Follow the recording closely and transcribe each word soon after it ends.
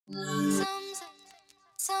Some say,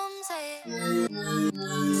 some say,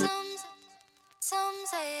 some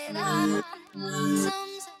say that.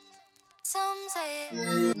 Some say,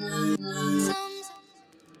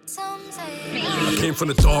 some say I that. came from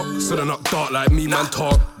the dark, so they're not dark like me. Man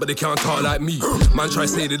talk, but they can't talk like me. Man try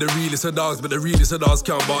say they're the realest of dogs, but the realest of dogs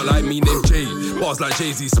can't bark like me. Named Jay, bars like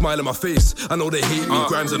Jay-Z, smile in my face. I know they hate me.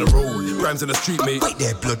 Grimes on the road, Grimes in the street, mate. Wait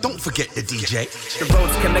there, blood, don't forget the DJ. The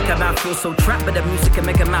roads can make a man feel so trapped, but the music can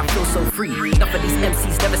make a man feel so free. Enough of these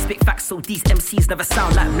MCs never spit facts, so these MCs never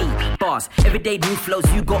sound like me. Bars, everyday new flows,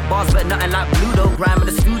 you got bars, but nothing like Bluto. Grime in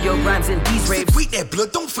the studio, Grimes in these raves. Wait there,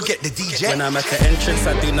 blood, don't forget the DJ. When I'm at the entrance,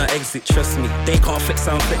 I do not exit, trust me. They can't flex,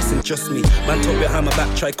 I'm flexing, just me. Man talk behind my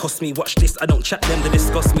back, try cost me. Watch this, I don't chat them, they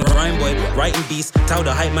discuss me. Rhyme boy, writing beats, tell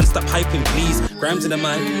the hype man stop hyping, please. Grimes in the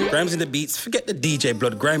mic, Grimes in the beats, forget the DJ,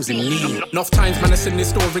 blood, Grimes in me. Enough times man I seen this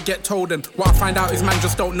story get told, and what I find out is man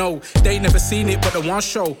just don't know. They ain't never seen it but the one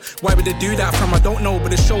show. Why would they do that from I don't know,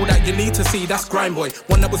 but the show that you need to see, that's Grime Boy.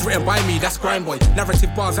 One that was written by me, that's Grime Boy. Narrative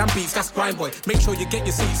bars and beats, that's Grime Boy. Make sure you get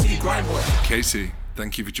your CC Grime Boy. Casey,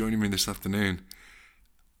 thank you for joining me this afternoon.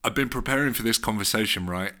 I've been preparing for this conversation,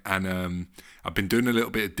 right? And I've been doing a little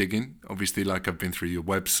bit of digging. Obviously, like I've been through your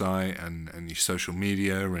website and your social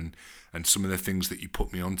media and some of the things that you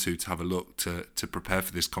put me onto to have a look to prepare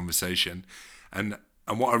for this conversation. And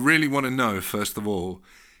what I really want to know, first of all,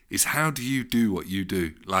 is how do you do what you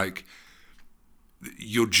do? Like,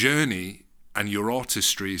 your journey and your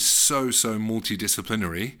artistry is so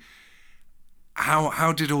multidisciplinary.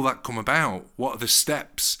 How did all that come about? What are the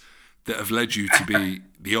steps that have led you to be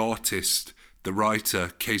the artist, the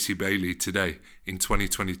writer, Casey Bailey today in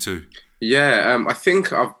 2022? Yeah, I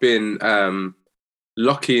think I've been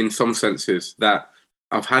lucky in some senses that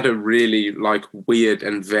I've had a really weird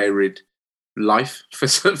and varied life for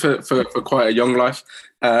quite a young life.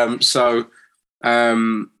 So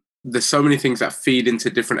there's so many things that feed into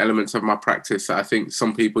different elements of my practice that I think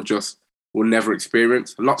some people just will never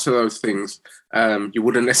experience. Lots of those things you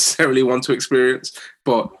wouldn't necessarily want to experience,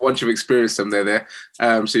 but once you've experienced them, they're there.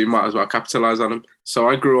 So you might as well capitalize on them. So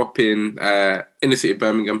I grew up in inner city of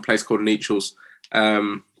Birmingham, a place called Nechells.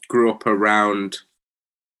 Grew up around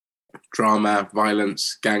drama,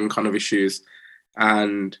 violence, gang kind of issues.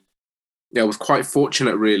 And yeah, I was quite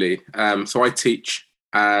fortunate, really. So I teach,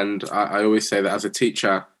 and I always say that as a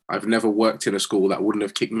teacher, I've never worked in a school that wouldn't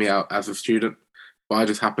have kicked me out as a student. But I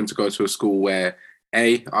just happened to go to a school where,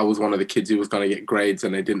 I was one of the kids who was going to get grades,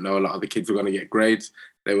 and they didn't know a lot of the kids were going to get grades.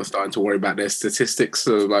 They were starting to worry about their statistics.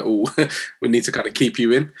 So like, oh, we need to kind of keep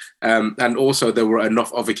you in. And also there were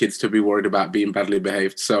enough other kids to be worried about being badly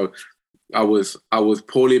behaved. So I was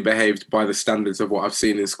poorly behaved by the standards of what I've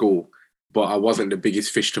seen in school, but I wasn't the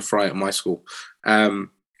biggest fish to fry at my school. And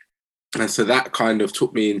so that kind of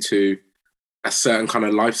took me into a certain kind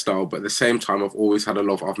of lifestyle, but at the same time, I've always had a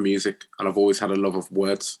love of music and I've always had a love of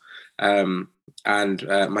words. And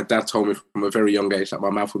my dad told me from a very young age that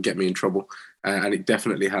my mouth would get me in trouble, and it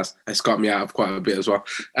definitely has. It's got me out of quite a bit as well.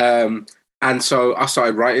 And so I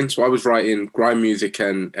started writing. So I was writing grime music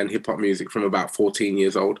and hip hop music from about 14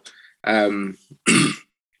 years old. And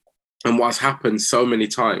what's happened so many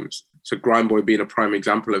times, so Grime Boy being a prime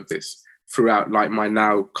example of this, throughout like my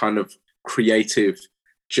now kind of creative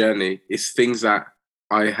journey, is things that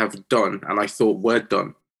I have done and I thought were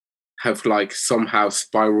done have like somehow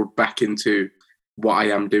spiraled back into what I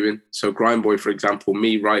am doing. So Grime Boy, for example,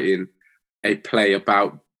 me writing a play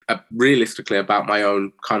about realistically about my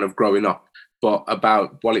own kind of growing up, but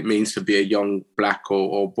about what it means to be a young black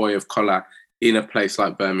or boy of colour in a place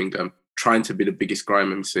like Birmingham, trying to be the biggest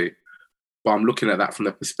grime MC. But I'm looking at that from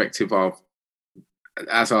the perspective of,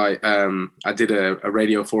 as I did a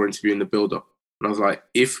Radio 4 interview in the build-up, and I was like,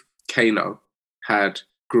 if Kano had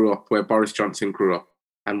grew up where Boris Johnson grew up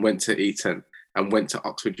and went to Eton and went to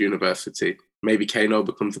Oxford University, maybe Kano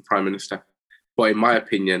becomes the Prime Minister. But in my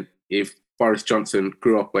opinion, if Boris Johnson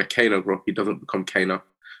grew up where Kano grew up, he doesn't become Kano.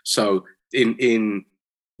 So in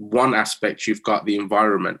one aspect, you've got the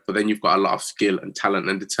environment, but then you've got a lot of skill and talent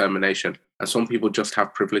and determination. And some people just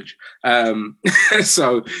have privilege.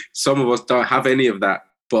 So some of us don't have any of that,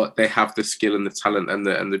 but they have the skill and the talent and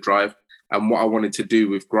the drive. And what I wanted to do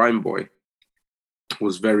with Grime Boy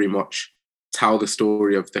was very much tell the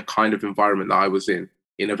story of the kind of environment that I was in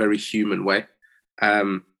a very human way.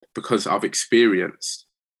 Because I've experienced,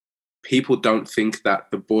 people don't think that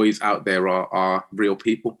the boys out there are real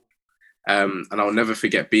people. And I'll never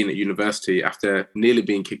forget being at university after nearly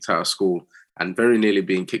being kicked out of school and very nearly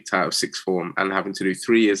being kicked out of sixth form and having to do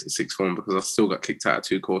 3 years at sixth form because I still got kicked out of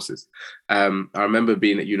 2 courses. I remember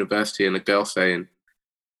being at university and a girl saying,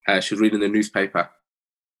 she was reading the newspaper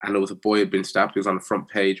and there was a boy who had been stabbed. He was on the front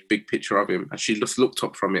page, big picture of him. And she just looked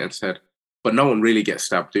up from it and said, but no one really gets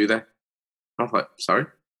stabbed, do they? I was like, sorry?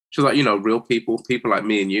 She was like, you know, real people like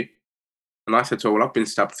me and you. And I said to her, well, I've been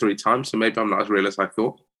stabbed 3 times, so maybe I'm not as real as I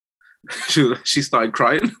thought. She started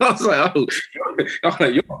crying. I was like, oh,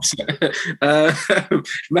 you're upset.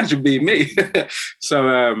 Imagine being me.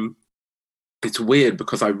 So it's weird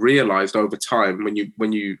because I realized over time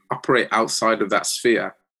when you operate outside of that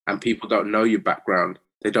sphere and people don't know your background,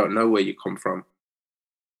 they don't know where you come from,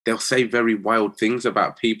 they'll say very wild things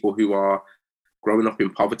about people who are growing up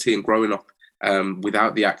in poverty and growing up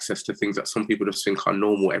without the access to things that some people just think are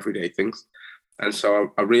normal everyday things. And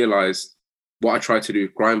so I realized what I tried to do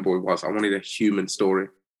with Grindboy was I wanted a human story.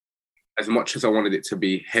 As much as I wanted it to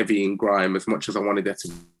be heavy in grime, as much as I wanted there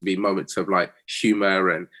to be moments of like humor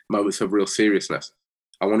and moments of real seriousness,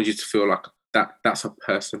 I wanted you to feel like that's a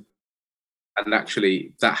person. And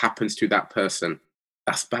actually that happens to that person.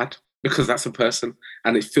 That's bad because that's a person.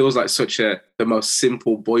 And it feels like the most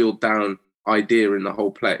simple boiled down idea in the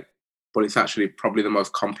whole play, but it's actually probably the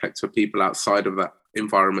most complex for people outside of that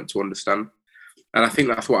environment to understand. And I think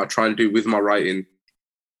that's what I try and do with my writing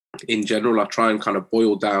in general. I try and kind of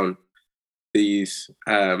boil down these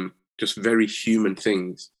just very human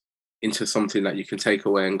things into something that you can take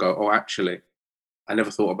away and go, oh, actually, I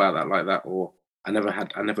never thought about that like that, or I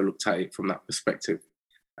never looked at it from that perspective.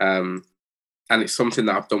 And it's something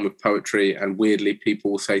that I've done with poetry, and weirdly,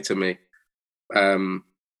 people will say to me,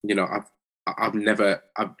 you know, I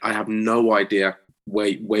have no idea where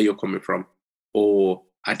you're coming from, or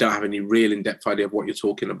I don't have any real in-depth idea of what you're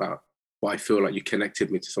talking about, but I feel like you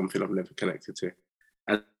connected me to something I've never connected to.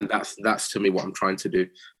 And that's to me what I'm trying to do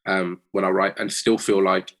when I write, and still feel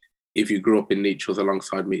like if you grew up in Nietzsche's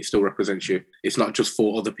alongside me, it still represents you. It's not just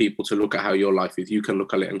for other people to look at how your life is. You can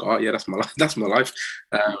look at it and go, oh yeah, that's my life. That's my life.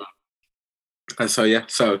 And so, yeah.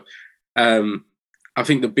 So I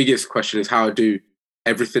think the biggest question is how I do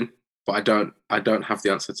everything, but I don't have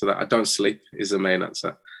the answer to that. I don't sleep is the main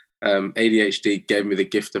answer. ADHD gave me the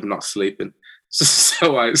gift of not sleeping.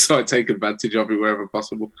 So I take advantage of it wherever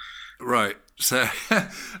possible. Right. So,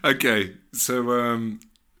 okay. So,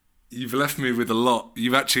 you've left me with a lot.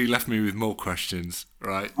 You've actually left me with more questions,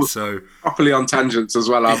 right? So properly on tangents as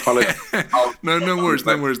well. I apologize. No worries.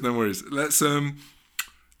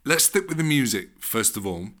 Let's stick with the music first of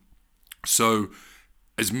all. So,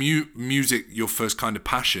 as music your first kind of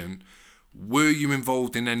passion, were you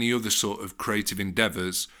involved in any other sort of creative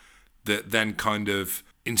endeavors that then kind of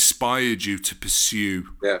inspired you to pursue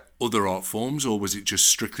other art forms, or was it just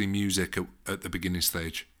strictly music at the beginning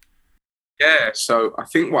stage? Yeah, so I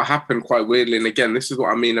think what happened quite weirdly, and again, this is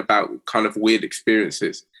what I mean about kind of weird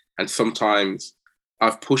experiences, and sometimes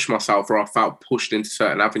I've pushed myself or I felt pushed into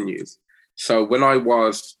certain avenues. So when I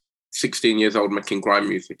was 16 years old making grime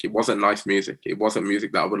music, it wasn't nice music. It wasn't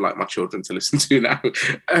music that I would like my children to listen to now.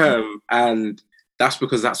 And that's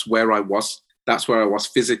because that's where I was. That's where I was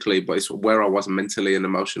physically, but it's where I was mentally and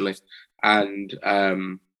emotionally. And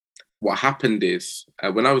what happened is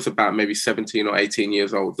when I was about maybe 17 or 18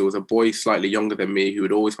 years old, there was a boy slightly younger than me who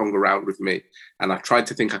had always hung around with me. And I tried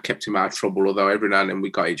to think I kept him out of trouble, although every now and then we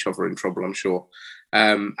got each other in trouble, I'm sure.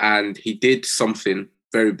 And he did something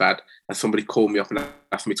very bad. And somebody called me up and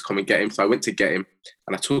asked me to come and get him. So I went to get him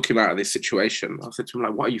and I took him out of this situation. I said to him,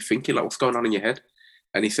 like, what are you thinking? Like, what's going on in your head?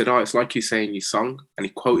 And he said, oh, it's like you saying your song. And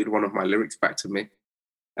he quoted one of my lyrics back to me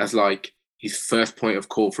as like his first point of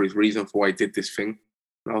call for his reason for why he did this thing.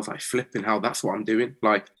 And I was like, flipping hell, that's what I'm doing.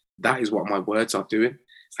 Like, that is what my words are doing.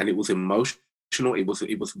 And it was emotional. It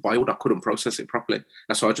was wild. I couldn't process it properly.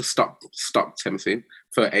 And so I just stopped everything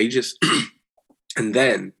for ages. And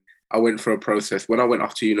then I went for a process. When I went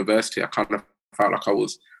off to university, I kind of felt like I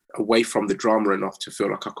was away from the drama enough to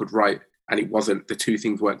feel like I could write. And it wasn't, the two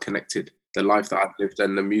things weren't connected. The life that I'd lived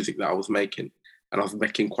and the music that I was making. And I was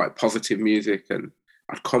making quite positive music. And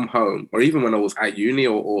I'd come home, or even when I was at uni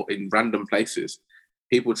or in random places,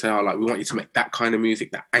 people would say, oh, like, we want you to make that kind of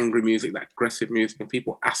music, that angry music, that aggressive music. And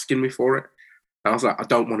people asking me for it. And I was like, I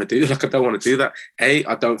don't want to do that. I don't want to do that. A,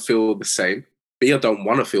 I don't feel the same. B, I don't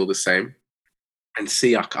want to feel the same. And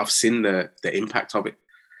C, I've seen the impact of it.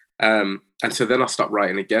 And so then I stopped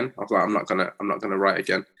writing again. I was like, I'm not gonna write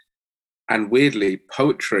again. And weirdly,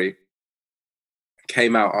 poetry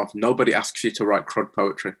came out of, nobody asks you to write crud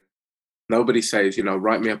poetry. Nobody says, you know,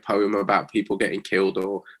 write me a poem about people getting killed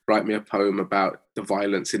or write me a poem about the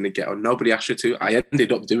violence in the ghetto. Nobody asked you to. I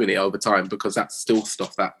ended up doing it over time because that's still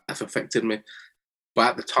stuff that has affected me.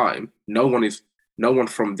 But at the time, no one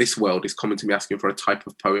from this world is coming to me asking for a type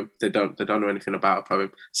of poem. They don't know anything about a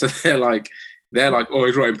poem. So they're like, oh,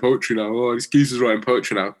 he's writing poetry now. Oh, this geezer's writing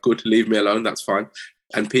poetry now. Good, leave me alone. That's fine.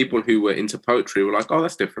 And people who were into poetry were like, oh,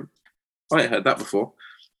 that's different. I ain't heard that before.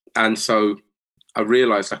 And so I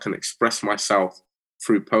realized I can express myself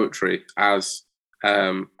through poetry as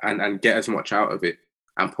and get as much out of it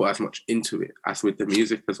and put as much into it as with the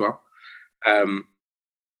music as well.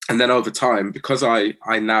 And then over time, because I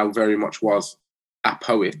now very much was a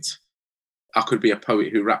poet, I could be a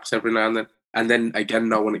poet who raps every now and then. And then again,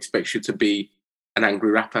 no one expects you to be an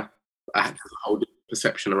angry rapper. I have a whole different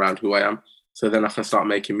perception around who I am. So then I can start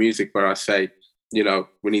making music where I say, you know,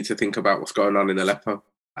 we need to think about what's going on in Aleppo.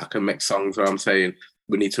 I can make songs where I'm saying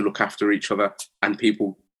we need to look after each other. And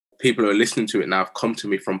people who are listening to it now have come to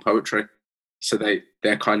me from poetry. So they're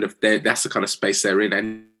that's the kind of space they're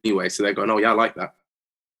in anyway. So they're going, oh yeah, I like that.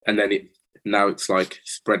 And then now it's like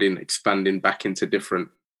spreading, expanding back into different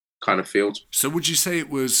kind of fields. So would you say it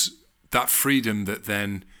was that freedom that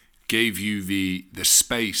then gave you the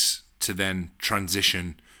space to then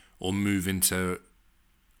transition or move into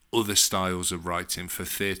other styles of writing for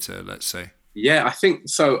theatre, let's say? Yeah, I think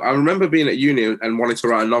so. I remember being at uni and wanting to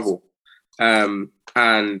write a novel. I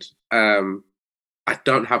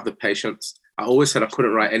don't have the patience. I always said I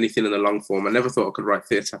couldn't write anything in the long form. I never thought I could write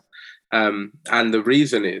theatre. And the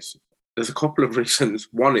reason is, there's a couple of reasons.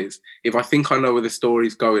 One is, if I think I know where the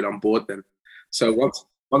story's going, I'm bored then. So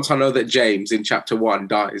once I know that James in chapter 1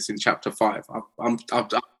 dies in chapter 5,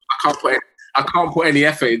 I can't put any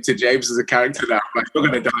effort into James as a character now. I'm like, you're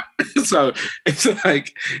gonna die. So it's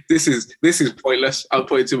like, this is pointless. I'm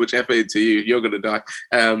putting too much effort into you. You're gonna die.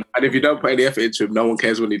 And if you don't put any effort into him, no one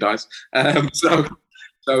cares when he dies.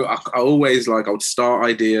 So I always I would start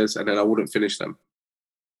ideas and then I wouldn't finish them.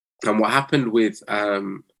 And what happened with,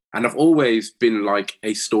 and I've always been like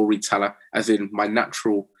a storyteller, as in my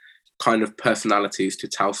natural kind of personality is to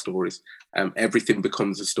tell stories. Everything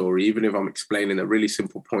becomes a story. Even if I'm explaining a really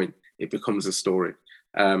simple point, it becomes a story.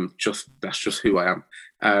 That's just who I am.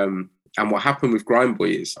 And what happened with Grime Boy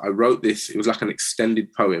is I wrote this, it was like an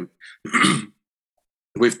extended poem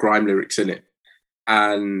with grime lyrics in it.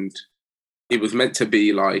 And it was meant to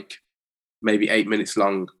be like maybe 8 minutes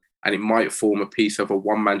long, and it might form a piece of a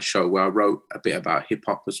one-man show where I wrote a bit about hip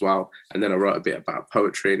hop as well. And then I wrote a bit about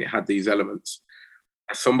poetry, and it had these elements.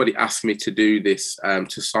 Somebody asked me to do this,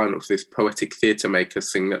 to sign up for this poetic theatre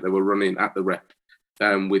makers thing that they were running at the Rep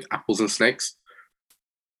with Apples and Snakes.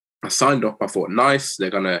 I signed up. I thought, nice. They're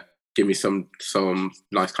going to give me some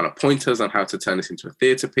nice kind of pointers on how to turn this into a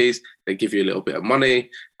theatre piece. They give you a little bit of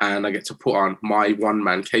money, and I get to put on my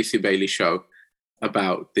one-man Casey Bailey show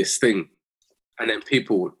about this thing. And then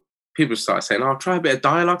people start saying, oh, try a bit of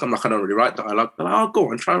dialogue. I'm like, I don't really write dialogue. They're like, oh, go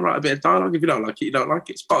on, try and write a bit of dialogue. If you don't like it, you don't like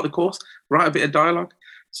it. It's part of the course. Write a bit of dialogue.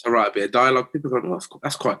 So I write a bit of dialogue. People go, oh,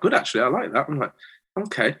 that's quite good, actually. I like that. I'm like,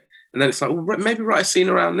 okay. And then it's like, well, maybe write a scene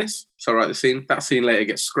around this. So I write the scene. That scene later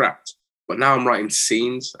gets scrapped. But now I'm writing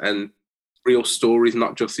scenes and real stories,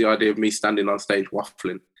 not just the idea of me standing on stage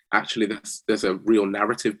waffling. Actually, there's a real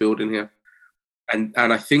narrative building here. And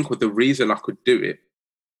I think with the reason I could do it,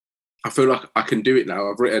 I feel like I can do it now.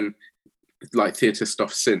 I've written like theatre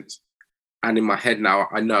stuff since. And in my head now,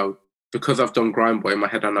 I know, because I've done Grime Boy, in my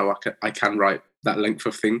head, I know I can write that length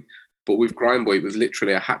of thing. But with Grime Boy, it was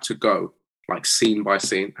literally, I had to go like scene by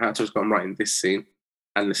scene. I had to just go, I'm writing this scene,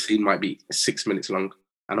 and the scene might be 6 minutes long,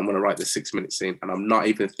 and I'm going to write the 6 minute scene. And I'm not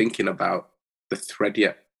even thinking about the thread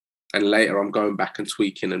yet. And later I'm going back and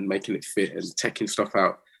tweaking and making it fit and taking stuff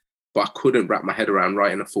out. But I couldn't wrap my head around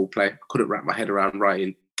writing a full play. I couldn't wrap my head around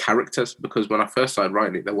writing characters, because when I first started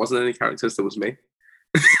writing it, there wasn't any characters, there was me.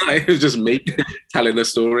 It was just me telling a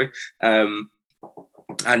story. And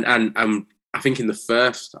I think in the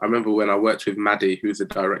first, I remember when I worked with Maddie, who's the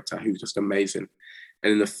director, who's just amazing.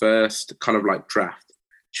 And in the first kind of like draft,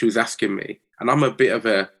 she was asking me, and I'm a bit of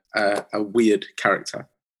a weird character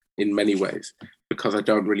in many ways, because I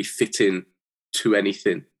don't really fit in to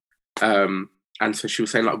anything. And so she was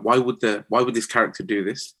saying, like, why would this character do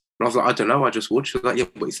this? And I was like, I don't know, I just would. She was like, yeah,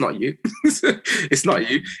 but it's not you. It's not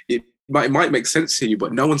you. It might make sense to you,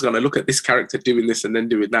 but no one's going to look at this character doing this and then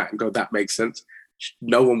doing that and go, that makes sense.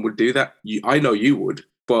 No one would do that. I know you would,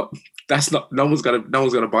 but that's not. No one's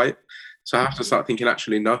gonna buy it. So I have to start thinking,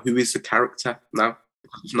 actually, no, who is the character now?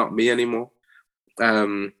 It's not me anymore.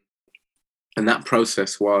 And that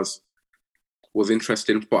process was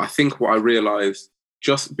interesting. But I think what I realised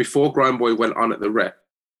just before Grime Boy went on at the Rep,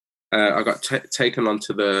 I got taken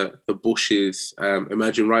onto the Bush's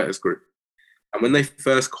Emerging Writers Group. And when they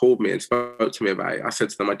first called me and spoke to me about it, I said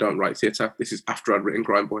to them, I don't write theatre. This is after I'd written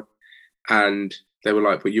Grime Boy. And they were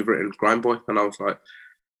like, but you've written Grime Boy? And I was like,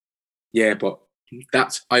 yeah, but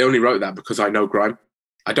I only wrote that because I know grime.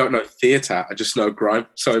 I don't know theatre, I just know grime.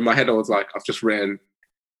 So in my head, I was like, I've just written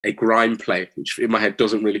a grime play, which in my head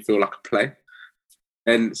doesn't really feel like a play.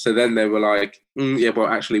 And so then they were like, yeah, well,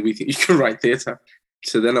 actually, we think you can write theatre.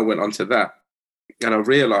 So then I went on to that. And I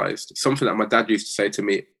realised something that my dad used to say to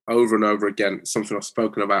me over and over again, something I've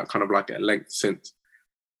spoken about kind of like at length since.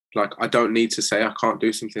 Like, I don't need to say I can't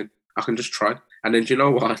do something. I can just try. And then, do you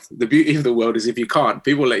know what? The beauty of the world is if you can't,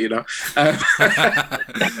 people let you know.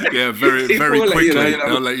 Yeah, very quickly.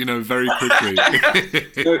 They'll let you know very quickly.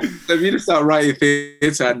 So if you just start writing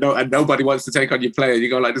theatre and nobody wants to take on your play, and you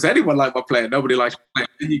go like, does anyone like my play? Nobody likes my play.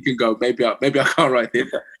 Then you can go, maybe I can't write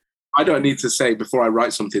theatre. I don't need to say before I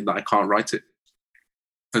write something that I can't write it.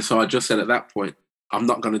 And so I just said at that point, I'm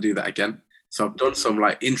not going to do that again. So I've done some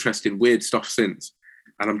like interesting, weird stuff since.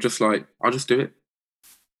 And I'm just like, I'll just do it.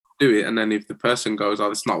 And then if the person goes, oh,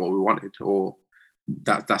 that's not what we wanted, or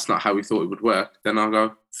that's not how we thought it would work, then I'll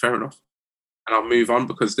go, fair enough. And I'll move on,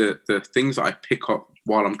 because the things that I pick up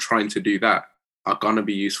while I'm trying to do that are going to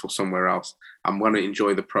be useful somewhere else. I'm going to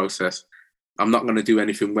enjoy the process. I'm not going to do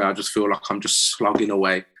anything where I just feel like I'm just slogging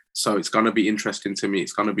away. So it's going to be interesting to me.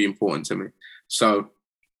 It's going to be important to me. So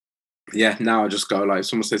yeah, now I just go like,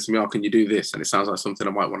 someone says to me, oh, can you do this? And it sounds like something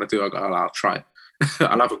I might want to do. I go, oh, I'll try.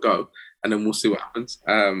 I'll have a go, and then we'll see what happens.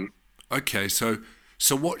 Okay, so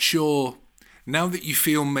what's your, now that you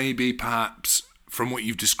feel maybe perhaps from what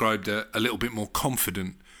you've described a little bit more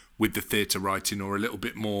confident with the theatre writing, or a little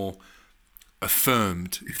bit more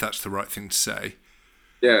affirmed, if that's the right thing to say.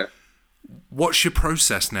 Yeah. What's your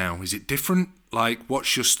process now? Is it different? Like,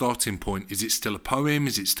 what's your starting point? Is it still a poem?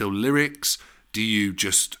 Is it still lyrics? Do you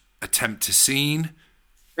just attempt a scene?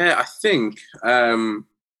 Yeah, I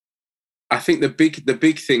think the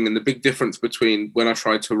big thing and the big difference between when I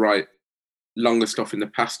tried to write longer stuff in the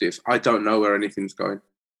past is I don't know where anything's going,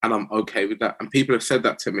 and I'm okay with that. And people have said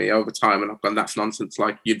that to me over time, and I've gone, that's nonsense.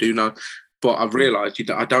 Like, you do know, but I've realised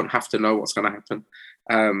I don't have to know what's going to happen.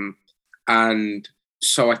 And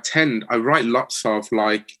so I write lots of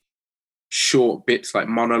like short bits, like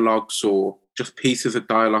monologues or just pieces of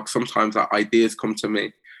dialogue. Sometimes like ideas come to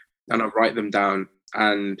me, and I write them down.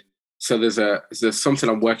 And so there's something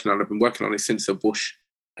I'm working on. I've been working on it since the Bush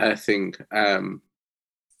thing, and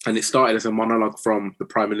it started as a monologue from the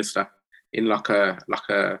Prime Minister in like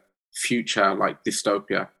a future like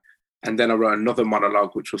dystopia, and then I wrote another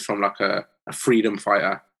monologue which was from like a freedom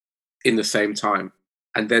fighter in the same time,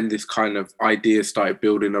 and then this kind of idea started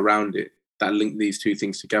building around it that linked these two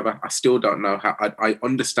things together. I still don't know how. I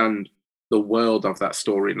understand the world of that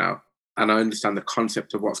story now, and I understand the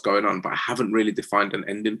concept of what's going on, but I haven't really defined an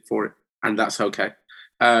ending for it, and that's okay.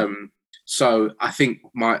 So I think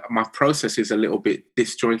my process is a little bit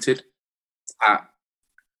disjointed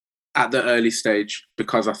at the early stage,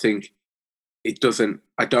 because I think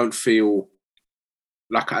I don't feel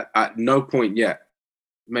like at no point yet,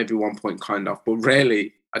 maybe one point kind of, but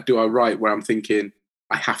rarely do I write where I'm thinking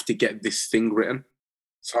I have to get this thing written.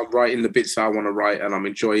 So I'm writing the bits that I want to write, and I'm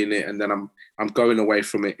enjoying it, and then I'm going away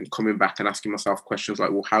from it and coming back and asking myself questions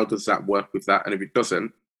like, well, how does that work with that? And if it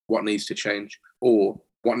doesn't, what needs to change? Or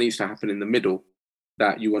what needs to happen in the middle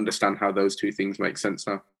that you understand how those two things make sense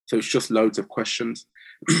now? So it's just loads of questions.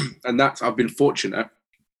 And I've been fortunate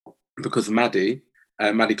because Maddie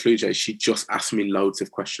Kluge, she just asked me loads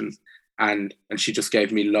of questions, and she just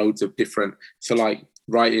gave me loads of different, so like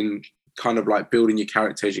writing, kind of like building your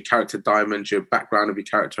characters, your character diamonds, your background of your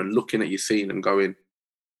character, and looking at your scene and going,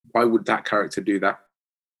 why would that character do that?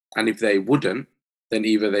 And if they wouldn't, then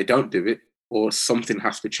either they don't do it, or something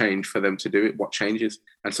has to change for them to do it. What changes?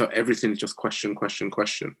 And so everything is just question.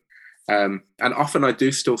 And often I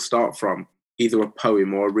do still start from either a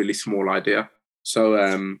poem or a really small idea. So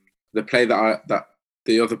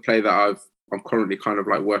the other play that I'm currently kind of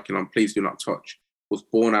like working on, Please Do Not Touch, was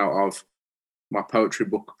born out of my poetry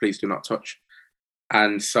book, Please Do Not Touch.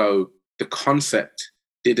 And so the concept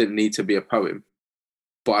didn't need to be a poem,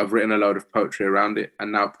 but I've written a load of poetry around it.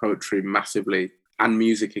 And now poetry massively, and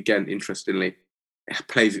music again, interestingly,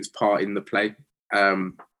 plays its part in the play.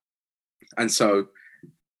 And so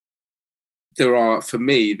there are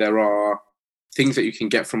things that you can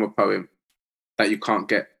get from a poem that you can't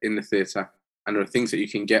get in the theatre. And there are things that you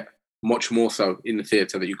can get much more so in the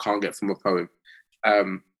theatre that you can't get from a poem.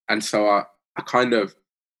 And so I kind of,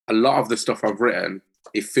 a lot of the stuff I've written,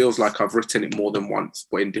 it feels like I've written it more than once,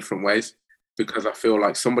 but in different ways, because I feel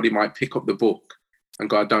like somebody might pick up the book and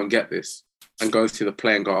go, I don't get this, and go to the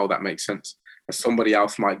play and go, oh, that makes sense. And somebody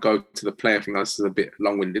else might go to the play and think, oh, this is a bit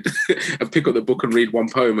long-winded, and pick up the book and read one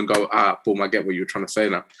poem and go, boom, I get what you were trying to say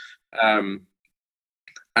now.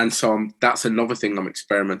 And so that's another thing I'm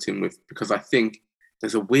experimenting with, because I think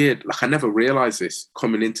there's a weird, like, I never realized this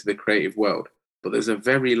coming into the creative world, but there's a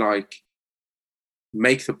very like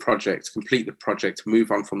make the project, complete the project,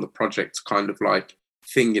 move on from the project kind of like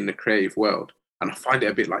thing in the creative world. And I find it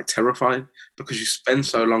a bit like terrifying because you spend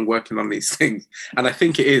so long working on these things. And I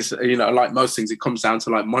think it is, you know, like most things, it comes down to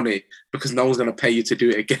like money because no one's going to pay you to do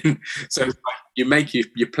it again. So it's like you make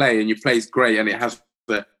you play and your play is great and it has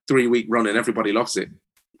the 3-week run and everybody loves it.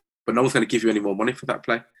 But no one's going to give you any more money for that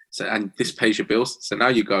play. So, and this pays your bills. So now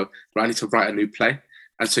you go, right, I need to write a new play.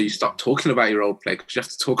 And so you stop talking about your old play because you have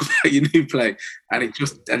to talk about your new play. And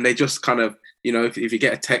they just kind of, you know, if you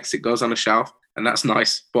get a text, it goes on a shelf and that's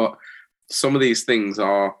nice. But some of these things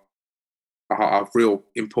are a real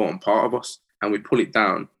important part of us, and we pull it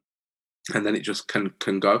down, and then it just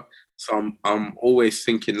can go. So I'm always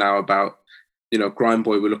thinking now about, you know, Grime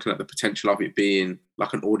Boy. We're looking at the potential of it being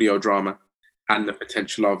like an audio drama, and the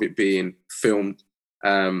potential of it being filmed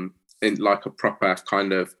in like a proper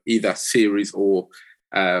kind of either series or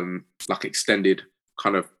like extended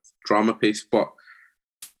kind of drama piece. But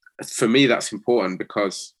for me, that's important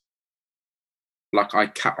because, like, I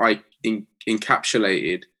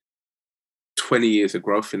encapsulated 20 years of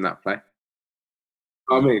growth in that play.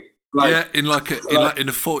 I mean, like, yeah, in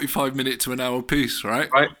a 45-minute to an hour piece, right?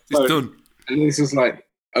 It's done. And this is like,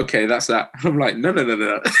 okay, that's that. I'm like, no.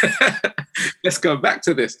 Let's go back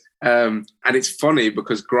to this. And it's funny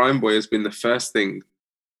because Grime Boy has been the first thing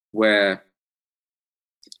where,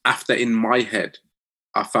 after in my head,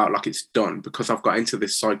 I felt like it's done because I've got into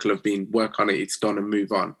this cycle of work on it, it's done and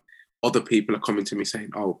move on. Other people are coming to me saying,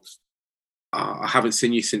 oh, I haven't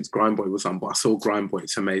seen you since Grime Boy was on, but I saw Grime Boy.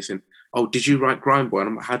 It's amazing. Oh, did you write Grime Boy? And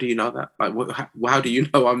I'm like, how do you know that? Like, how do you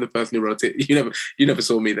know I'm the person who wrote it? You never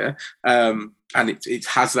saw me there. And it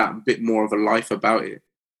has that bit more of a life about it.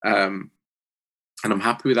 And I'm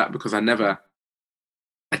happy with that because I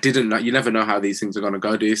didn't know. You never know how these things are going to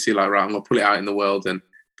go, do you? See, like, right, I'm going to pull it out in the world and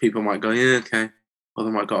people might go, yeah, okay. Or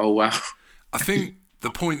they might go, oh, wow. I think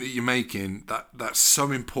the point that you're making, that's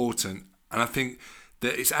so important. And I think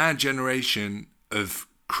that it's our generation of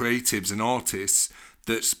creatives and artists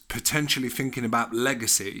that's potentially thinking about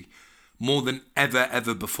legacy more than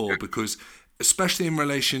ever before, because especially in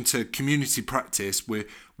relation to community practice,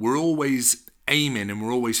 we're always aiming and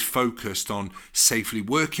we're always focused on safely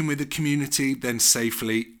working with a community, then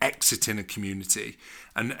safely exiting a community,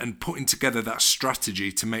 and putting together that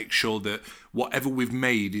strategy to make sure that whatever we've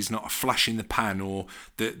made is not a flash in the pan, or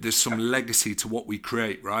that there's some legacy to what we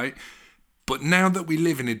create, right? But now that we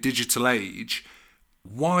live in a digital age,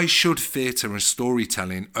 why should theatre and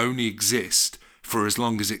storytelling only exist for as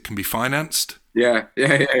long as it can be financed? Yeah.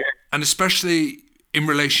 And especially in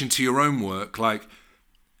relation to your own work, like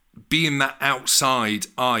being that outside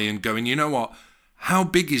eye and going, you know what, how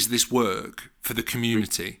big is this work for the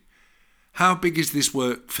community? How big is this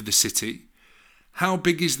work for the city? How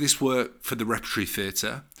big is this work for the Repertory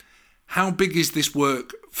Theatre? How big is this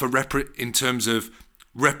work for in terms of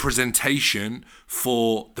representation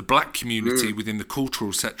for the black community within the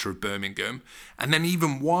cultural sector of Birmingham? And then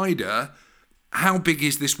even wider, how big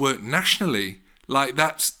is this work nationally? Like,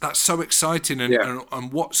 that's so exciting.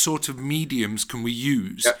 And what sort of mediums can we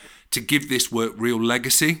use to give this work real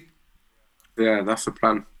legacy? Yeah, that's the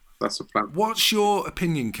plan. What's your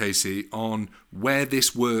opinion, Casey, on where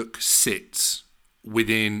this work sits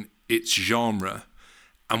within its genre,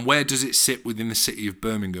 and where does it sit within the city of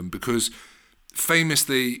Birmingham? Because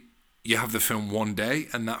famously, you have the film One Day,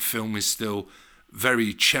 and that film is still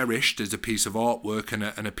very cherished as a piece of artwork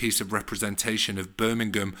and a piece of representation of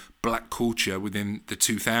Birmingham black culture within the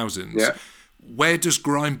 2000s. Yeah. Where does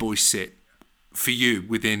Grime Boy sit for you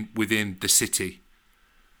within the city?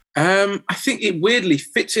 I think it weirdly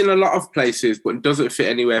fits in a lot of places, but doesn't fit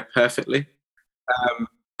anywhere perfectly.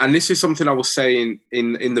 And this is something I was saying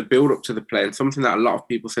in the build up to the play, and something that a lot of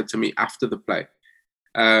people said to me after the play.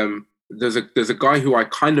 There's a guy who I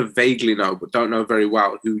kind of vaguely know, but don't know very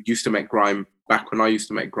well, who used to make grime back when I used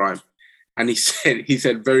to make grime. And he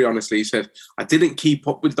said very honestly, he said, I didn't keep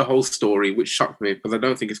up with the whole story, which shocked me because I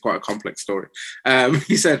don't think it's quite a complex story.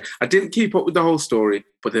 He said, I didn't keep up with the whole story,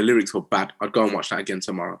 but the lyrics were bad. I'd go and watch that again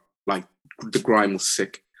tomorrow. Like, the grime was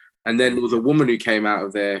sick. And then there was a woman who came out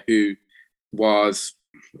of there who was,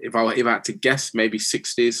 if I had to guess, maybe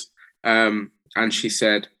 60s. And she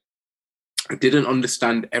said, I didn't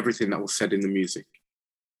understand everything that was said in the music,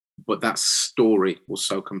 but that story was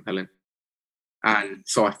so compelling. And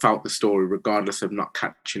so I felt the story regardless of not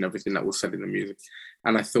catching everything that was said in the music.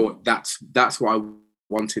 And I thought that's what I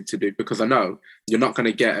wanted to do, because I know you're not going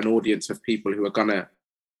to get an audience of people who are going to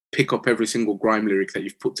pick up every single grime lyric that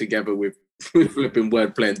you've put together with flipping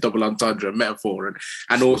wordplay and double entendre and metaphor,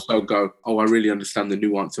 and also go, oh, I really understand the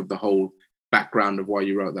nuance of the whole background of why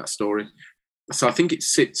you wrote that story. So I think it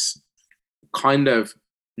sits kind of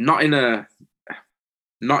not in a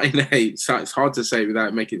it's hard to say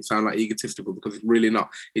without making it sound like egotistical, because it's really not.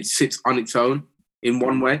 It sits on its own in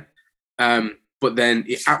one way. But then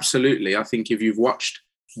it absolutely, I think if you've watched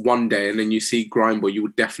One Day and then you see Grindboy, you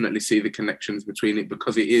would definitely see the connections between it,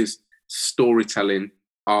 because it is storytelling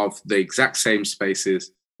of the exact same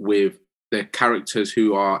spaces with the characters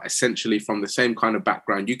who are essentially from the same kind of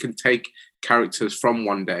background. You can take characters from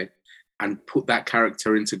One Day and put that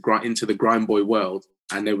character into the Grindboy world,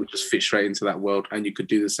 and they would just fit straight into that world, and you could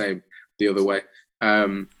do the same the other way.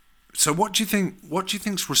 So what do you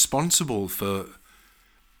think's responsible for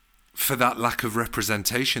that lack of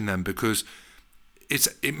representation then? Because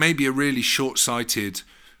it may be a really short-sighted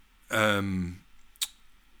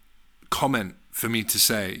comment for me to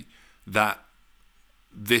say that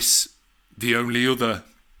the only other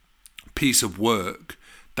piece of work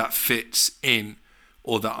that fits in,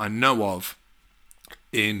 or that I know of,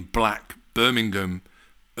 in Black Birmingham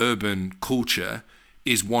urban culture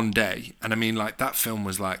is One Day. And I mean, like, that film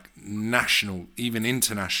was like national, even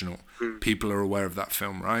international. People are aware of that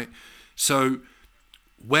film, right? So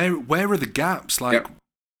where are the gaps? Like,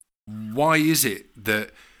 why is it that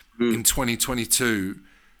in 2022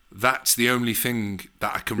 that's the only thing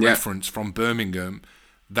that I can reference from Birmingham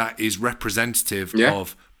that is representative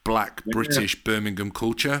of Black British Birmingham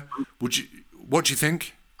culture? What do you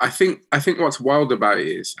think? I think what's wild about it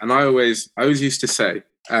is, and I always used to say,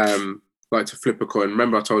 like, to flip a coin.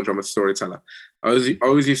 Remember, I told you I'm a storyteller. I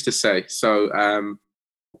always used to say, so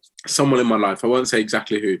someone in my life, I won't say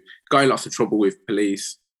exactly who, got in lots of trouble with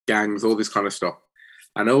police, gangs, all this kind of stuff.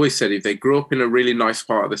 And I always said, if they grew up in a really nice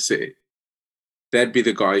part of the city, they'd be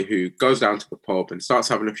the guy who goes down to the pub and starts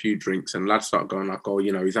having a few drinks, and lads start going like, oh,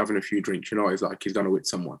 you know, he's having a few drinks, you know, he's like, he's going to hit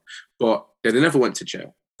someone. But they never went to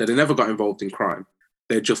jail. They never got involved in crime.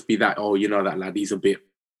 They'd just be that, oh, you know, that lad, he's a bit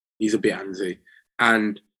handsy.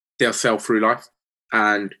 And they'll sail through life,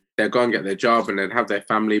 and they'll go and get their job, and they'd have their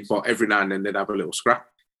family, but every now and then they'd have a little scrap.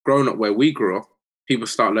 Growing up where we grew up, people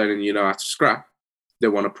start learning, you know, how to scrap. They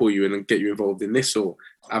want to pull you in and get you involved in this, or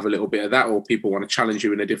have a little bit of that, or people want to challenge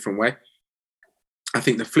you in a different way. I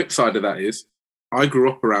think the flip side of that is,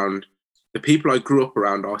 the people I grew up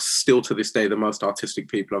around are still to this day the most artistic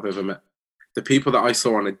people I've ever met. The people that I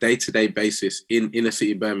saw on a day-to-day basis in inner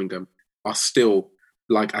city Birmingham are still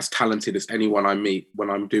like as talented as anyone I meet when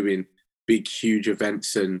I'm doing big, huge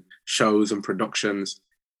events and shows and productions.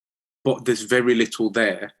 But there's very little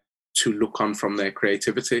there to look on from their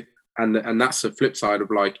creativity. And that's the flip side of,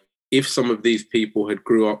 like, if some of these people had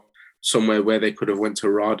grew up somewhere where they could have went to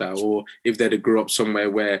RADA, or if they'd have grew up somewhere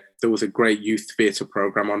where there was a great youth theatre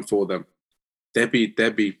program on for them, they'd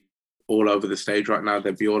be all over the stage right now.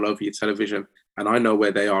 They'd be all over your television. And I know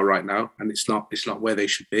where they are right now, and it's not where they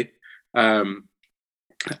should be.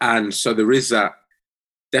 And so there is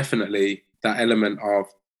definitely that element of,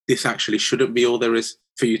 this actually shouldn't be all there is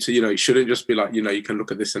for you to, you know, it shouldn't just be like, you know, you can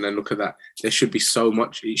look at this and then look at that. There should be so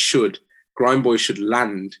much. Grindboy should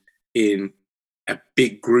land in a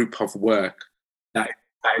big group of work that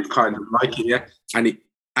is kind of like it, yeah. And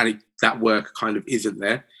that work kind of isn't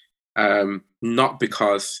there. Not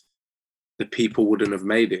because the people wouldn't have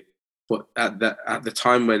made it, but at the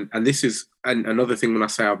time when, and this is another thing when I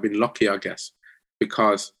say I've been lucky, I guess,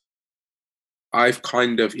 because I've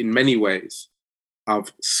kind of, in many ways,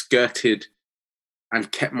 I've skirted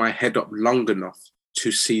and kept my head up long enough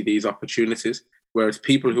to see these opportunities. Whereas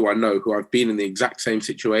people who I know, who I've been in the exact same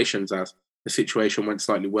situations as, the situation went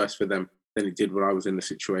slightly worse for them than it did when I was in the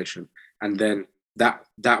situation. And then that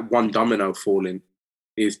one domino falling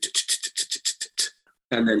is,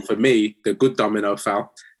 and then for me, the good domino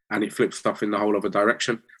fell and it flipped stuff in the whole other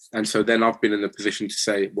direction. And so then I've been in the position to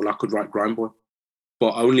say, well, I could write Grindboy,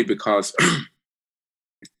 but only because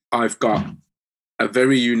I've got a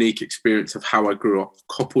very unique experience of how I grew up,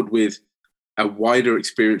 coupled with a wider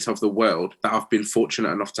experience of the world that I've been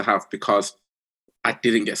fortunate enough to have, because I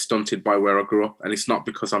didn't get stunted by where I grew up. And it's not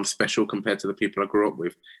because I'm special compared to the people I grew up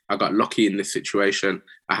with. I got lucky in this situation.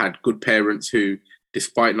 I had good parents who,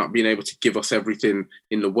 despite not being able to give us everything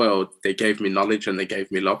in the world, they gave me knowledge and they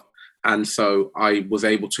gave me love. And so I was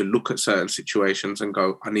able to look at certain situations and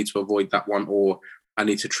go, I need to avoid that one, or I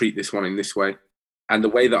need to treat this one in this way. And the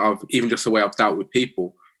way that even just the way I've dealt with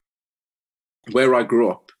people, where I grew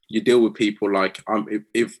up, you deal with people like,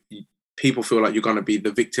 if people feel like you're going to be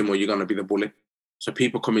the victim or you're going to be the bully. So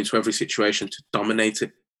people come into every situation to dominate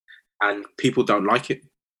it, and people don't like it,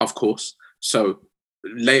 of course. So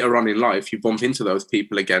later on in life, you bump into those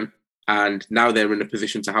people again, and now they're in a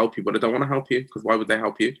position to help you, but they don't want to help you, because why would they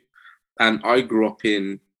help you? And I grew up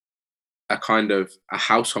in a kind of a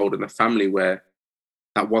household and a family where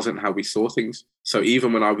that wasn't how we saw things. So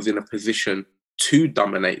even when I was in a position to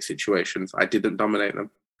dominate situations, I didn't dominate them.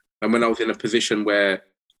 And when I was in a position where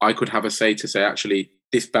I could have a say to say, actually,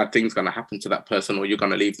 this bad thing's going to happen to that person, or you're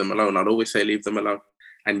going to leave them alone, I'd always say, leave them alone.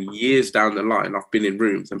 And years down the line, I've been in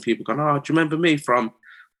rooms and people go, oh, do you remember me from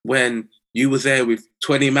when you was there with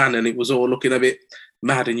 20 man and it was all looking a bit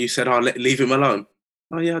mad and you said, oh, leave him alone?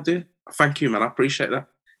 Oh, yeah, I do. Thank you, man. I appreciate that.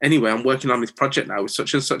 Anyway, I'm working on this project now with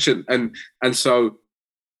such and such. And so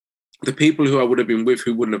the people who I would have been with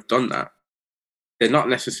who wouldn't have done that, they're not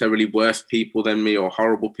necessarily worse people than me or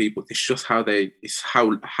horrible people. It's just it's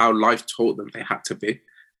how life taught them they had to be.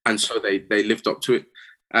 And so they lived up to it.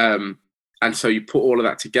 And so you put all of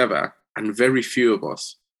that together, and very few of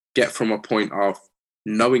us get from a point of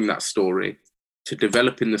knowing that story to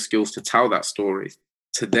developing the skills to tell that story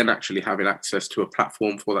to then actually having access to a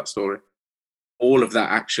platform for that story. All of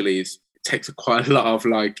that actually takes quite a lot of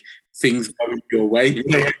like things going your way.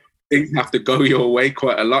 Things have to go your way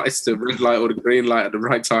quite a lot. It's the red light or the green light at the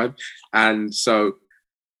right time. And so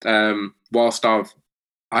whilst I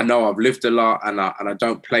know I've lived a lot and I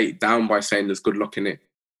don't play it down by saying there's good luck in it,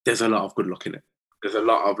 there's a lot of good luck in it. There's a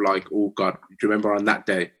lot of like, oh God, do you remember on that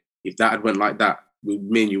day, if that had went like that,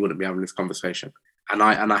 me and you wouldn't be having this conversation. And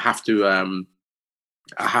I have to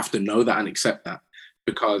know that and accept that,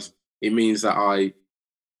 because it means that I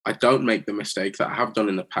don't make the mistakes that I have done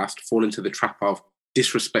in the past, fall into the trap of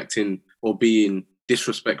disrespecting or being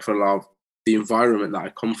disrespectful of the environment that I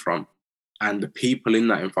come from and the people in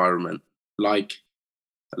that environment. Like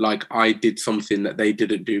I did something that they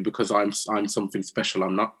didn't do because I'm something special.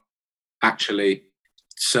 I'm not. Actually,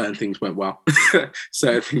 certain things went well.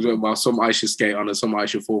 Certain things went well. Some I should skate on and some I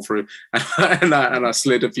should fall through. And I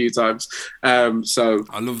slid a few times. So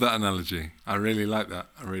I love that analogy. I really like that.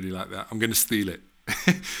 I'm going to steal it.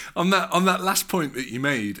 on that last point that you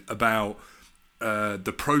made about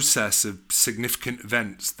the process of significant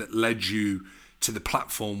events that led you to the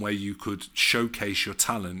platform where you could showcase your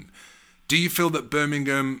talent, do you feel that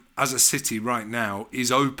Birmingham as a city right now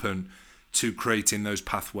is open to creating those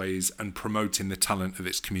pathways and promoting the talent of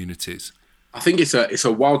its communities? I think it's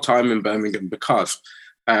a wild time in Birmingham because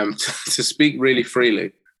to speak really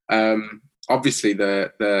freely, obviously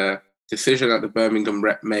the decision that the Birmingham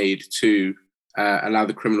rep made to allow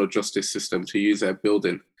the criminal justice system to use their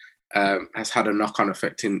building has had a knock-on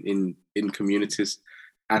effect in communities.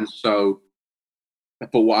 And so,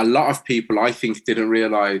 but what a lot of people I think didn't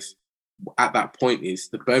realise at that point is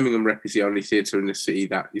the Birmingham rep is the only theatre in the city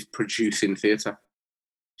that is producing theatre.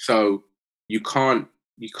 So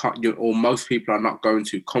or most people are not going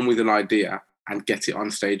to come with an idea and get it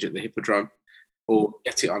on stage at the Hippodrome or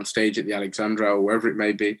get it on stage at the Alexandra or wherever it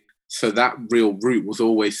may be. So that real route was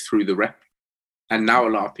always through the rep. And now a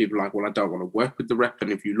lot of people are like, well, I don't want to work with the rep.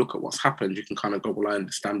 And if you look at what's happened, you can kind of go, well, I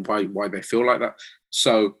understand why they feel like that.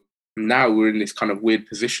 So now we're in this kind of weird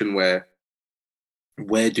position where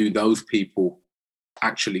do those people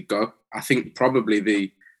actually go? I think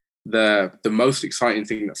probably the most exciting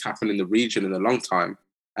thing that's happened in the region in a long time,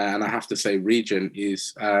 and I have to say region,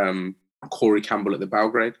 is Corey Campbell at the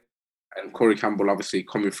Belgrade. And Corey Campbell obviously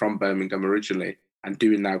coming from Birmingham originally and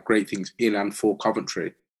doing now great things in and for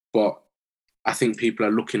Coventry. But I think people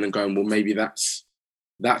are looking and going, well, maybe that's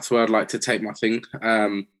where I'd like to take my thing.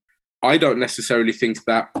 I don't necessarily think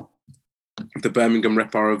that the Birmingham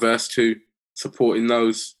rep are averse to supporting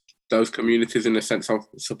those communities in the sense of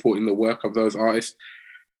supporting the work of those artists.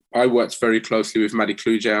 I worked very closely with Maddie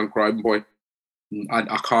Cluj on Grime Boy.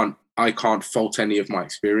 I can't fault any of my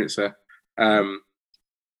experience there.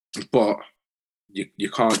 But you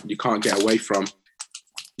can't get away from,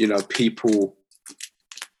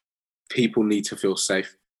 people need to feel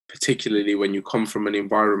safe, particularly when you come from an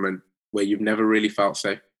environment where you've never really felt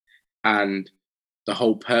safe. And the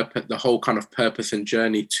whole kind of purpose and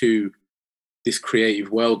journey to this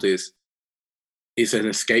creative world is an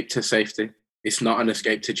escape to safety. It's not an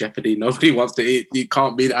escape to jeopardy. Nobody wants to eat. You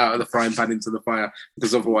can't beat it out of the frying pan into the fire,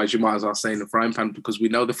 because otherwise you might as well stay in the frying pan, because we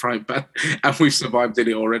know the frying pan and we've survived in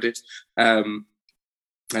it already. And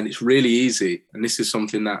it's really easy. And this is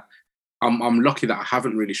something that I'm lucky that I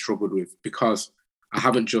haven't really struggled with, because I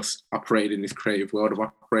haven't just operated in this creative world.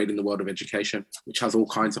 I've operated in the world of education, which has all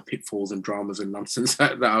kinds of pitfalls and dramas and nonsense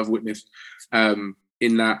that I've witnessed. In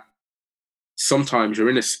that sometimes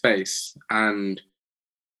you're in a space and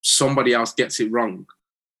somebody else gets it wrong.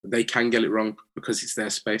 They can get it wrong because it's their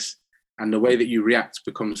space. And the way that you react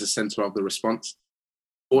becomes the center of the response.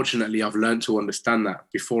 Fortunately, I've learned to understand that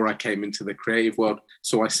before I came into the creative world.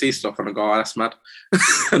 So I see stuff and I go, oh, that's mad.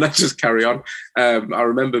 And I just carry on. I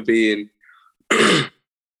remember being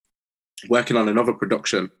working on another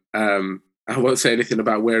production. And I won't say anything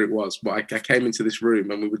about where it was, but I came into this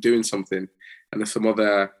room and we were doing something, and there's some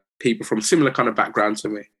other people from similar kind of background to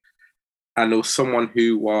me. And there was someone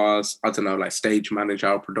who was, I don't know, like stage manager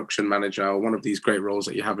or production manager or one of these great roles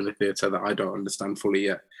that you have in the theatre that I don't understand fully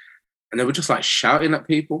yet. And they were just like shouting at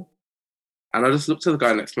people. And I just looked at the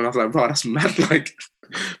guy next to me and I was like, bro, that's mad. Like,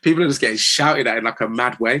 people are just getting shouted at in like a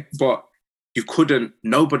mad way. But you couldn't,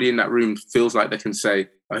 nobody in that room feels like they can say,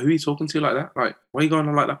 like, who are you talking to like that? Like, what are you going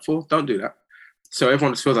on like that for? Don't do that. So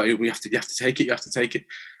everyone just feels like you have to take it, you have to take it.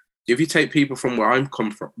 If you take people from where I'm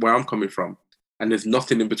coming from, and there's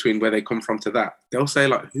nothing in between where they come from to that, they'll say,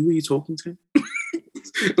 like, who are you talking to?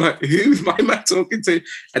 Like, who's my man talking to?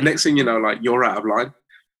 And next thing you know, like, you're out of line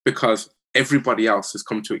because everybody else has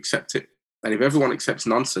come to accept it. And if everyone accepts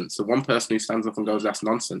nonsense, the one person who stands up and goes, that's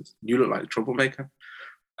nonsense, you look like a troublemaker.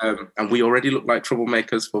 And we already look like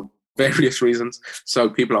troublemakers for various reasons. So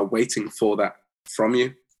people are waiting for that from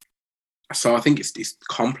you. So I think it's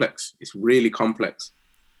complex. It's really complex.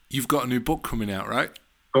 You've got a new book coming out, right?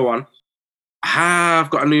 Go on. I've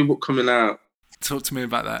got a new book coming out. Talk to me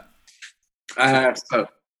about that.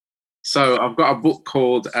 So I've got a book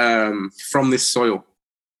called From This Soil,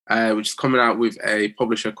 which is coming out with a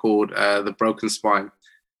publisher called The Broken Spine,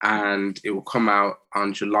 and it will come out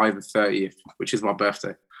on July the 30th, which is my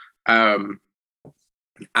birthday. And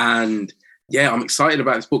yeah, I'm excited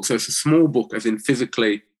about this book. So it's a small book, as in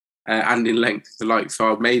physically and in length.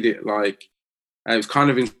 So I made it like, it was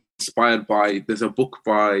kind of inspired by, there's a book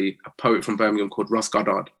by a poet from Birmingham called Ross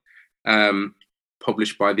Goddard,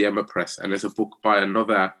 published by the Emma Press. And there's a book by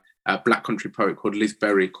another Black country poet called Liz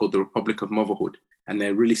Berry called The Republic of Motherhood. And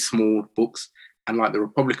they're really small books. And like The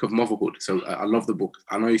Republic of Motherhood, so I love the book.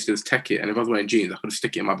 And I used to just take it, and if I was wearing jeans, I could just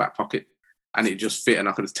stick it in my back pocket and it just fit, and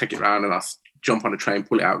I could just take it around and I'd jump on a train,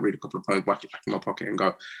 pull it out, read a couple of poems, whack it back in my pocket and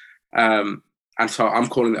go. And so I'm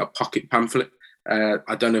calling it a pocket pamphlet.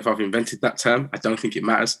 I don't know if I've invented that term. I don't think it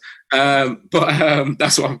matters. But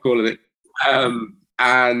that's what I'm calling it.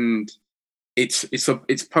 And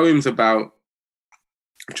it's poems about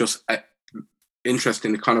just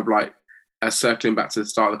interesting, kind of like circling back to the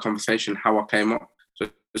start of the conversation, how I came up. So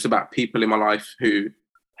it's about people in my life who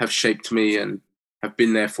have shaped me and have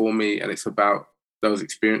been there for me. And it's about those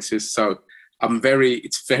experiences. So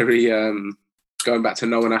it's very going back to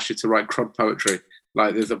No One Asked You to Write Crud poetry.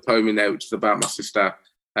 Like there's a poem in there which is about my sister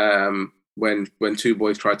when two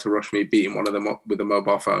boys tried to rush me, beating one of them up with a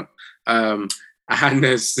mobile phone. And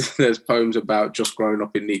there's poems about just growing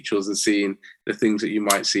up in Nechells and seeing the things that you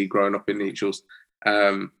might see growing up in Nechells.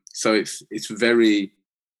 So it's very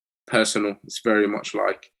personal. It's very much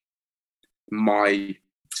like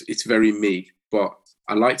it's very me. But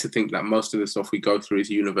I like to think that most of the stuff we go through is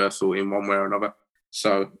universal in one way or another.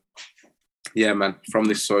 So yeah, man, From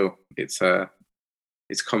This Soil, it's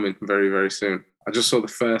coming very, very soon. I just saw the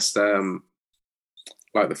first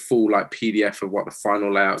like the full like PDF of what the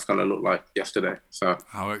final layout's going to look like yesterday. So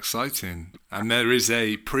how exciting. And there is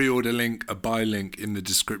a pre-order link, a buy link in the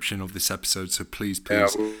description of this episode. So please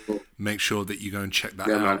make sure that you go and check that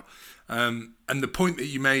out. And the point that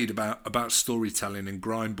you made about storytelling and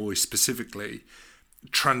Grime Boy specifically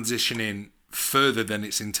transitioning further than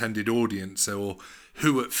its intended audience, or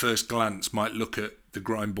who at first glance might look at the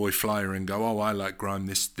Grime Boy flyer and go, oh, I like grime,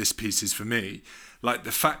 this piece is for me. Like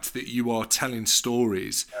the fact that you are telling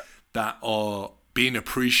stories that are being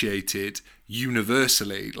appreciated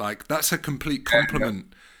universally, like that's a complete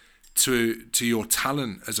compliment to your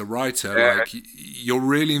talent as a writer. Like you're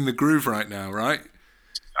really in the groove right now, right?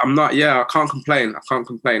 I'm not. Yeah, I can't complain.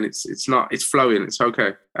 It's flowing. It's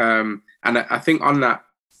okay. And I think on that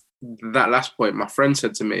last point, my friend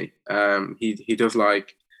said to me, he does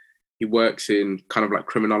like, he works in kind of like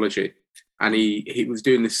criminology, and he was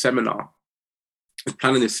doing this seminar. He's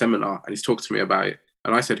planning this seminar, and he's talking to me about it.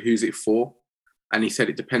 And I said, "Who's it for?" And he said,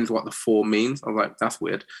 "It depends what the for means." I was like, "That's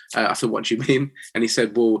weird." I said, "What do you mean?" And he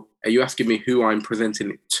said, "Well, are you asking me who I'm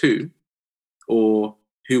presenting it to, or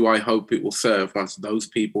who I hope it will serve once those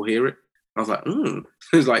people hear it?" I was like,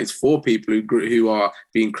 It's like, it's for people who are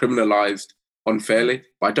being criminalized unfairly,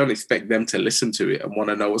 but I don't expect them to listen to it and want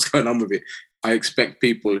to know what's going on with it. I expect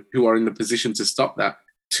people who are in the position to stop that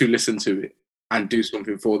to listen to it and do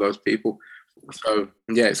something for those people. So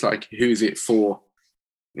yeah, it's like, who's it for?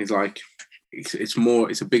 It's like,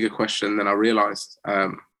 it's a bigger question than I realized.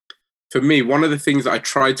 For me, one of the things that I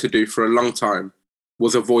tried to do for a long time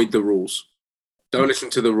was avoid the rules. Don't listen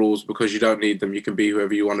to the rules because you don't need them. You can be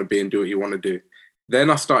whoever you want to be and do what you want to do. Then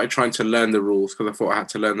I started trying to learn the rules because I thought I had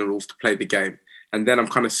to learn the rules to play the game. And then I'm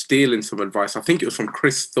kind of stealing some advice. I think it was from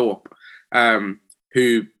Chris Thorpe,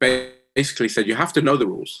 who basically said, you have to know the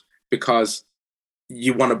rules because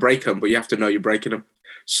you want to break them, but you have to know you're breaking them.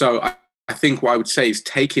 So I think what I would say is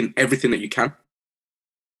taking everything that you can,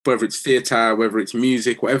 whether it's theatre, whether it's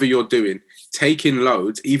music, whatever you're doing, taking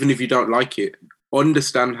loads, even if you don't like it,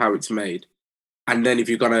 understand how it's made. And then if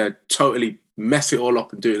you're going to totally mess it all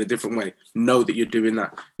up and do it in a different way, know that you're doing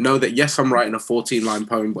that. Know that, yes, I'm writing a 14-line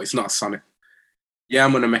poem, but it's not a sonnet. Yeah,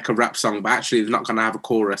 I'm going to make a rap song, but actually it's not going to have a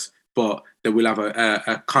chorus, but they will have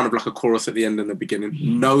a kind of like a chorus at the end and the beginning.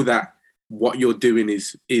 Know that what you're doing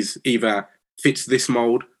is either fits this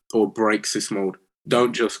mold or breaks this mold.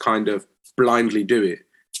 Don't just kind of blindly do it,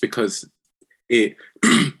 because it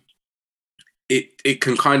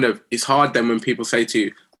can kind of, it's hard then when people say to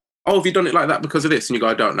you, oh, have you done it like that because of this? And you go,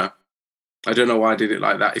 I don't know why I did it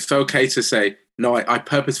like that. It's okay to say, no, I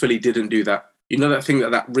purposefully didn't do that. You know that thing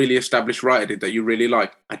that really established writer did that you really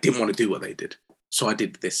like? I didn't want to do what they did, so I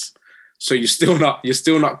did this. So you're still not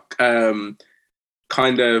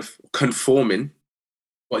kind of conforming,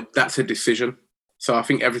 but that's a decision. So I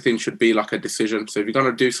think everything should be like a decision. So if you're going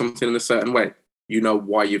to do something in a certain way, you know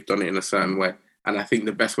why you've done it in a certain way. And I think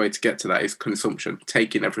the best way to get to that is consumption,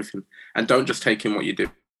 taking everything, and don't just take in what you do.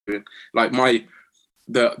 Like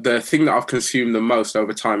the thing that I've consumed the most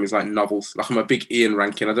over time is like novels. Like I'm a big Ian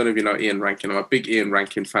Rankin. I don't know if you know Ian Rankin. I'm a big Ian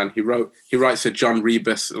Rankin fan. He writes a John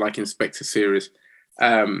Rebus like Inspector series.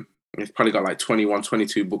 He's probably got like 21,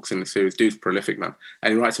 22 books in the series. Dude's prolific, man.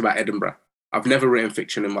 And he writes about Edinburgh. I've never written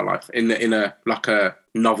fiction in my life in a like a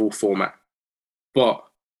novel format, but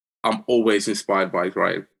I'm always inspired by his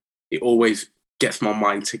writing. It always gets my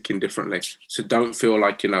mind ticking differently. So don't feel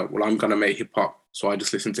like, well, I'm going to make hip hop, so I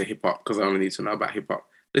just listen to hip hop because I only need to know about hip hop.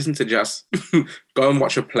 Listen to jazz. Go and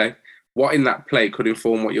watch a play. What in that play could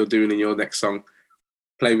inform what you're doing in your next song?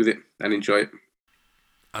 Play with it and enjoy it.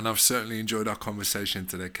 And I've certainly enjoyed our conversation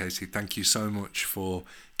today, Casey. Thank you so much for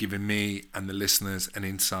giving me and the listeners an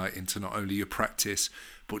insight into not only your practice,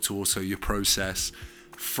 but to also your process.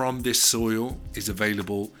 From This Soil is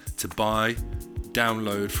available to buy,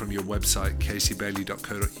 download from your website,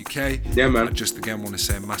 caseybailey.co.uk. Yeah, man. I just again want to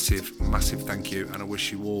say a massive, massive thank you, and I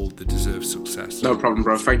wish you all the deserved success. No problem,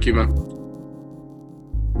 bro. Thank you, man.